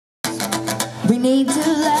need to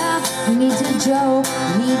laugh, we need to joke,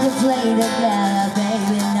 we need to play together,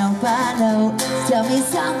 baby, nope, I know. Tell me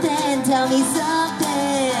something, tell me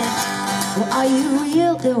something. Well, are you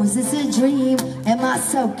real, or is this a dream? Am I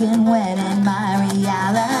soaking wet in my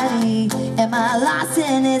reality? Am I lost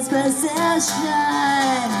in its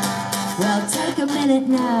possession? Well, take a minute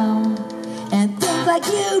now and think like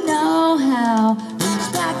you know how. Reach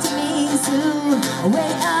back to me soon,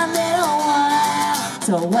 wait a little while.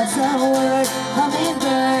 So what's the word,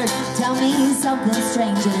 hummingbird? Tell me something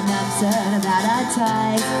strange and absurd about our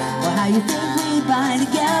ties, or how you think we bind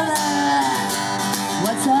together.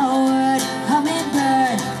 What's the word,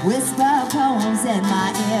 hummingbird? Whisper poems in my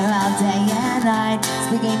ear all day and night.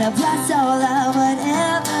 Speaking of lust or love,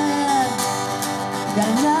 whatever.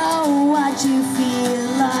 Gotta know what you feel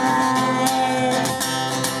like.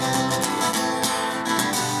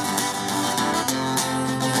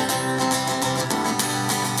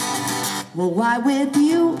 Well, why with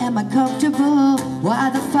you am I comfortable? Why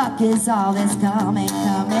the fuck is all this coming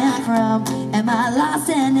from? Am I lost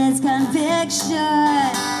in its conviction?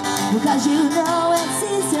 Because you know it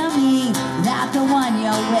seems to me that the one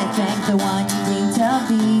you're with ain't the one you need to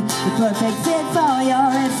be, the perfect fit for your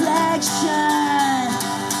reflection.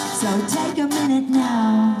 So take a minute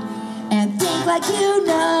now and think like you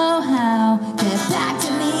know how. Get back to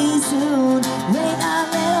me soon, wait a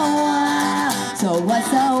little while. So what's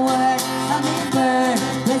the word, hummingbird?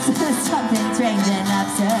 Whisper something strange and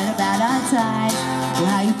absurd about our ties, or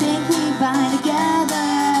how you think we bind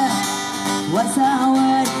together. What's the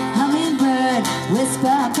word, hummingbird?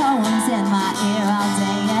 Whisper poems in my ear all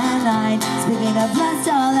day and night. Speaking of lust,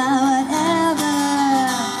 all of whatever,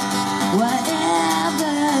 whatever.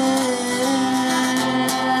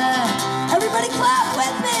 Everybody clap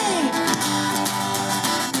with me!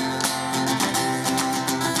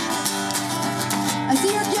 I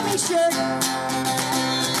see your gimme shirt.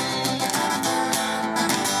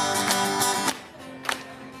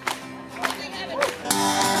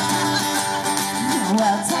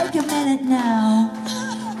 Well, take a minute now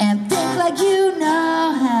and think like you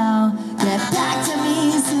know how. Get back to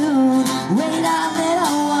me soon, wait a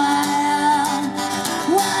little while.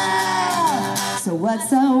 Wow! So what's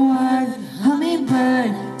the word,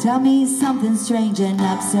 hummingbird? Tell me something strange and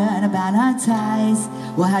absurd about our ties,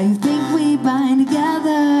 well, how you think we bind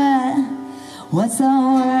together. What's the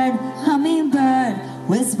word, hummingbird?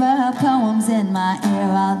 Whisper poems in my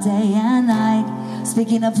ear all day and night.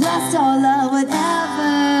 Speaking of lust or love,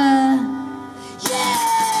 whatever.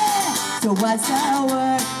 Yeah! So what's the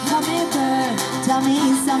word, hummingbird? Tell me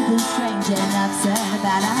something strange and absurd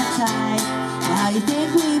about our ties, how you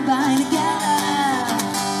think we bind together.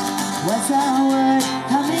 What's the word,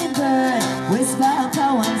 hummingbird? Whisper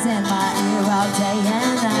poems in my ear all day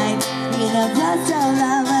and night. Speaking of lust or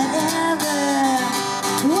love, whatever.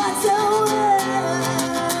 What's the word?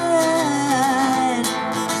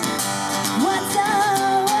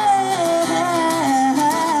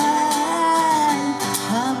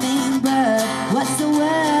 What's the word?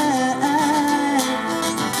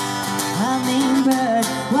 Hummingbird,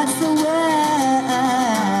 what's the word?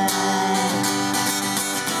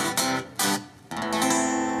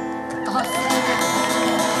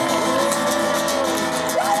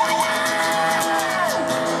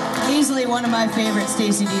 Easily one of my favorite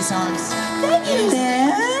Stacey Dee songs. Thank you,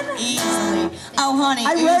 man. Easily. Oh, honey,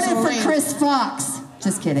 I wrote it for Chris Fox.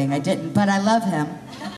 Just kidding, I didn't, but I love him.